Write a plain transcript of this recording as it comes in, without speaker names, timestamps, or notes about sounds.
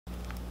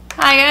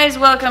Hi guys,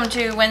 welcome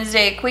to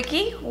Wednesday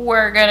Quickie.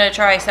 We're gonna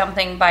try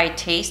something by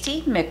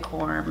Tasty,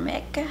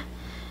 McCormick,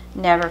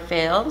 never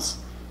fails.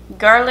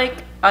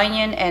 Garlic,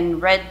 onion,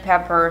 and red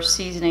pepper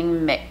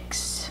seasoning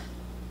mix.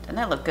 Doesn't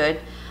that look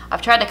good?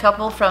 I've tried a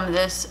couple from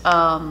this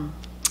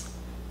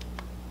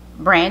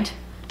brand.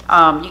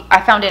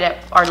 I found it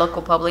at our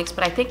local Publix,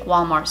 but I think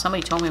Walmart,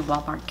 somebody told me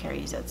Walmart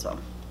carries it, so.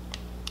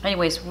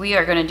 Anyways, we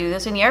are gonna do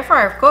this in the air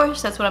fryer, of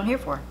course, that's what I'm here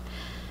for.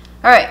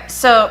 Alright,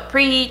 so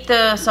preheat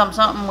the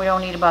something, we don't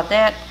need about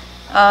that.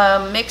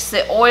 Mix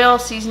the oil,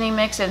 seasoning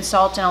mix, and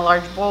salt in a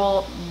large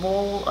bowl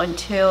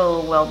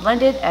until well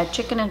blended. Add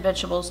chicken and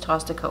vegetables,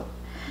 toss to coat.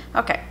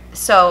 Okay,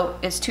 so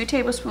it's 2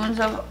 tablespoons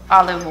of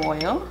olive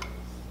oil.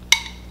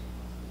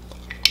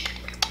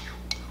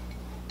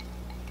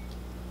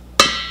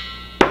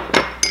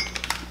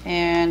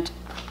 And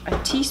a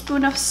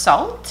teaspoon of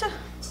salt.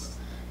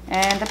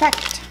 And a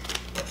packet.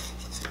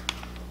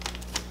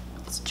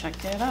 Let's check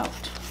that out.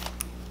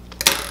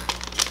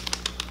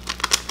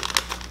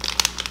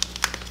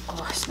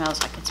 Oh, it smells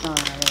like it's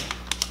smelling already.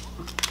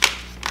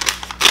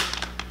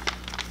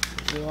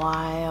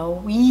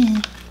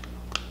 Wowee.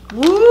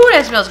 Woo,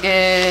 that smells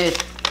good.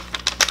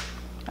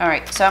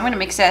 Alright, so I'm going to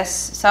mix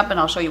this up and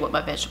I'll show you what my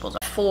vegetables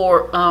are.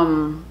 4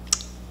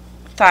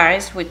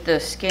 thighs with the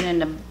skin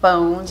and the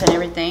bones and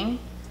everything.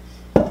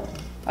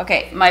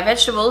 Okay, my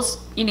vegetables,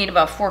 you need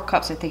about 4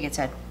 cups, I think it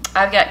said.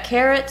 I've got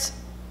carrots,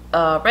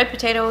 red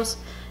potatoes,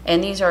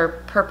 and these are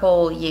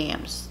purple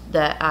yams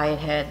that I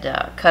had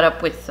cut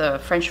up with the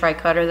French fry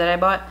cutter that I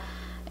bought.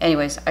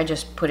 Anyways, I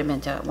just put them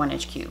into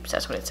 1-inch cubes.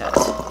 That's what it says.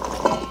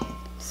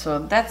 So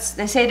that's,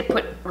 they say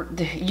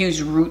to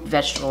use root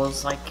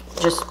vegetables, like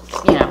just,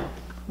 you know,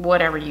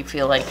 whatever you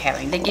feel like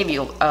having. They give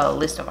you a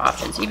list of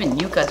options. Even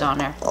yuca's on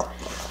there,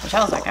 which I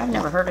was like, I've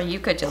never heard of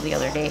yuca till the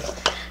other day.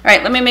 All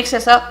right, let me mix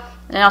this up,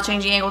 and then I'll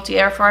change the angle to the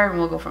air fryer, and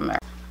we'll go from there.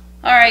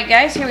 Alright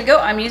guys, here we go.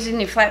 I'm using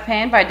the flat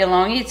pan by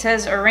DeLonghi. It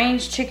says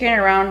arrange chicken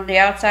around the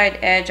outside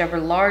edge of a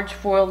large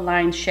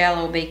foil-lined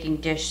shallow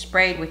baking dish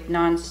sprayed with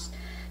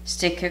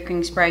non-stick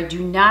cooking spray. Do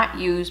not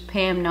use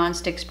Pam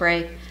non-stick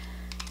spray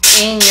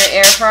in your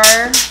air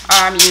fryer.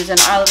 I'm using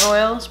olive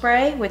oil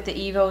spray with the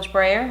Evo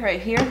sprayer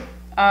right here.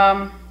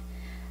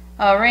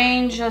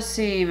 Arrange, let's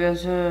see,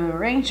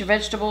 arrange the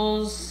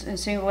vegetables in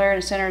single layer in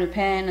the center of the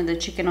pan and the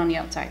chicken on the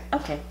outside.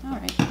 Okay,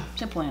 alright,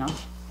 simple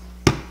enough.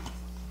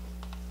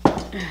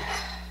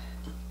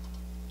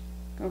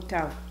 Look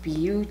how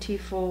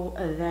beautiful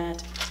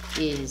that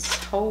is.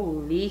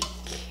 Holy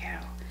cow.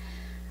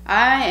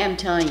 I am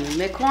telling you,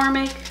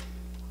 McCormick,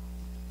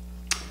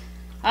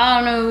 I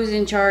don't know who's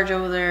in charge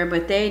over there,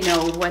 but they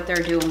know what they're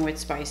doing with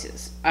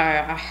spices.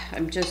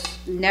 I'm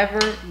just never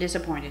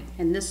disappointed.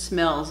 And this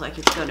smells like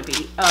it's going to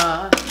be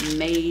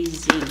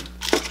amazing.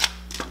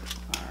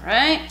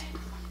 Alright.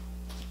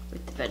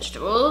 With the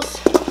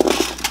vegetables.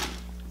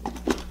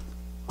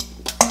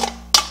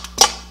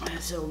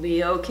 This will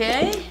be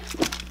okay.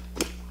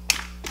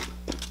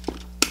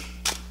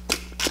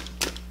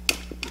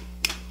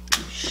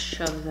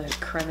 Shove the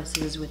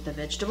crevices with the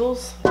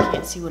vegetables. I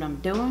can't see what I'm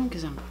doing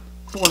because I'm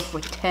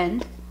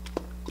 4'10".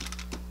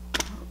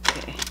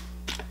 Okay.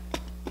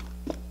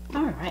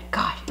 Alright,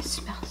 God, it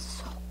smells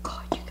so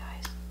good, you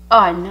guys.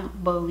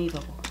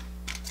 Unbelievable.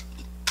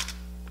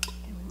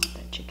 And we want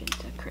that chicken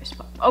to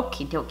crisp up.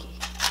 Okie dokie.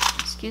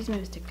 Excuse me,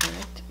 Mr.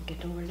 Correct.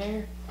 Get over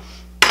there.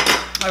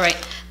 Alright,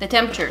 the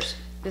temperatures.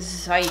 This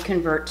is how you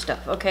convert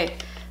stuff. Okay,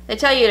 they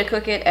tell you to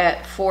cook it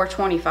at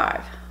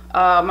 425.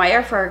 My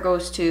air fryer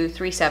goes to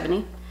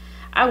 370.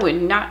 I would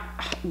not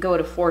go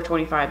to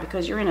 425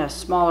 because you're in a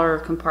smaller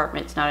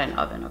compartment. It's not an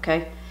oven, okay?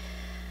 It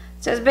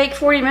says bake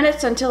 40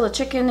 minutes until the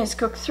chicken is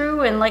cooked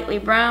through and lightly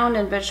browned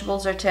and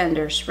vegetables are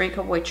tender.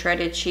 Sprinkle with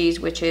shredded cheese,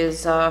 which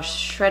is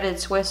shredded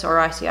Swiss or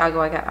Asiago.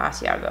 I got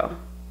Asiago.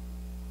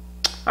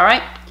 All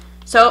right,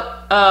 so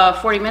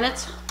 40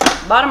 minutes.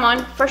 Bottom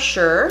on for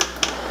sure.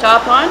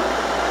 Top on.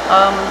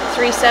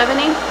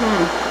 370.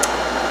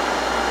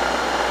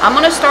 I'm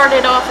gonna start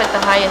it off at the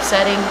highest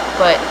setting,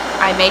 but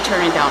I may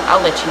turn it down.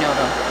 I'll let you know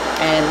though,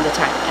 and the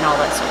time and all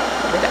that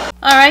stuff.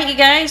 All right, you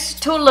guys,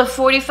 total of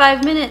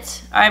 45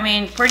 minutes. I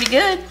mean, pretty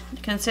good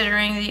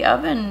considering the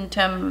oven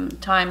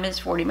time is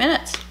 40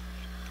 minutes.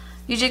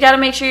 You just gotta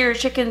make sure your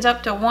chicken's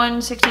up to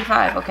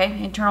 165,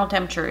 okay? Internal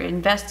temperature.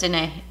 Invest in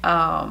a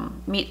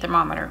meat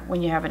thermometer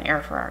when you have an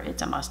air fryer.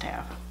 It's a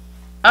must-have.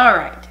 All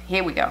right,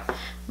 here we go.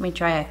 Let me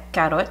try a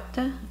carrot.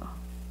 Oh,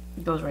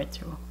 it goes right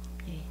through.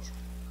 Yes.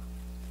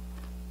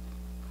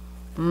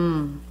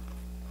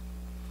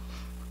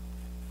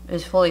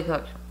 It's fully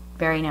cooked.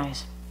 Very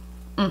nice.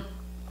 I'm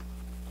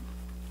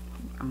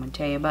going to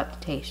tell you about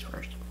the taste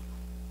first.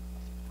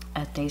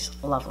 That tastes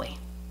lovely.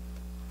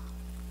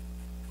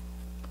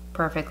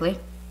 Perfectly.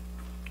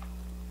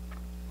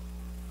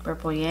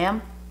 Purple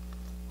yam.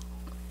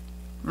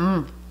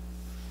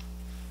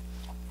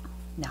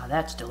 Now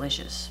that's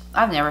delicious.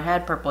 I've never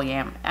had purple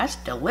yam. That's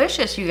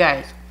delicious, you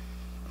guys.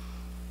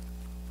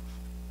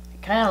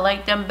 I kind of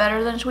like them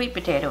better than sweet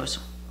potatoes.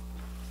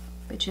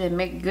 Bet you they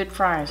make good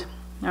fries.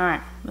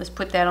 Alright, let's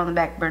put that on the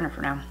back burner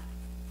for now.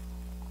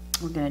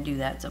 We're gonna do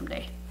that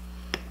someday.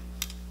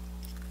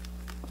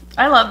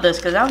 I love this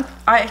because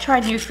I try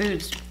new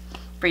foods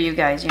for you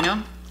guys, you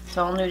know? It's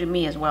all new to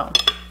me as well.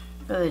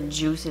 Look at the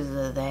juices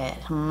of that.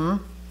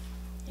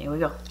 Here we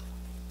go.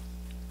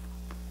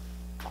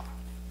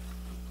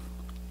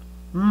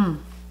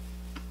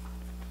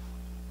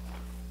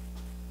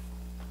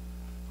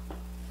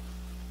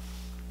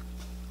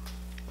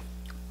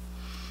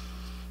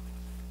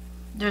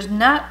 There's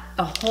not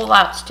a whole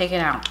lot sticking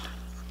out.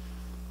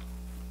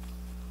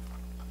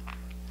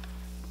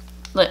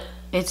 Look,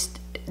 it's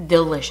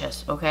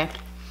delicious, okay?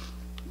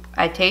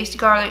 I taste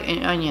garlic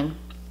and onion.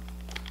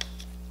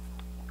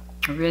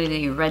 Really,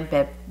 the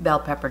red bell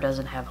pepper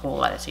doesn't have a whole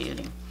lot of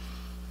seasoning.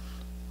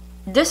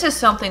 This is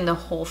something the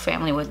whole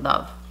family would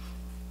love.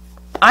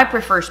 I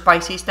prefer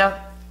spicy stuff.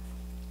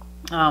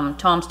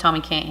 Tom's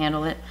tummy can't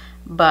handle it,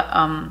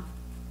 but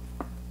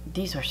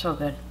these are so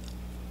good.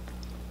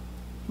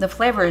 The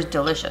flavor is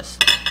delicious.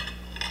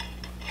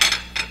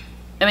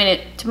 I mean,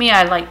 to me,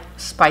 I like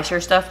spicier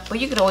stuff, but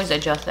you could always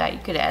adjust that. You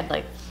could add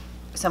like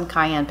some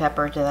cayenne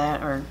pepper to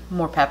that or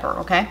more pepper,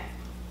 okay?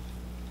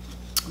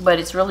 But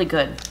it's really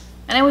good.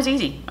 And it was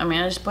easy. I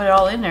mean, I just put it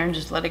all in there and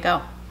just let it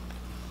go.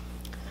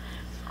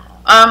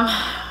 On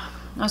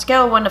a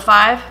scale of 1 to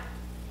 5,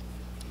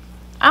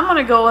 I'm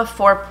gonna go with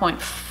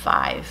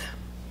 4.5.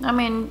 I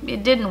mean,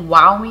 it didn't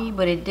wow me,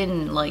 but it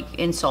didn't like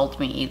insult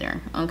me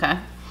either, okay?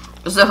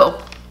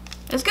 So,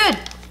 it's good.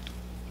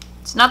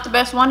 It's not the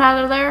best one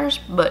out of theirs,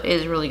 but it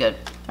is really good.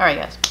 Alright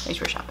guys, thanks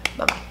for shopping.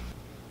 Bye-bye.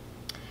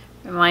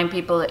 Remind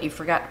people that you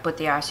forgot to put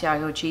the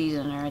Asiago cheese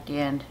in there at the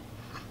end.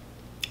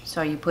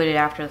 So you put it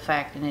after the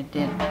fact and it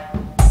did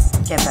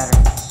get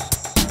better.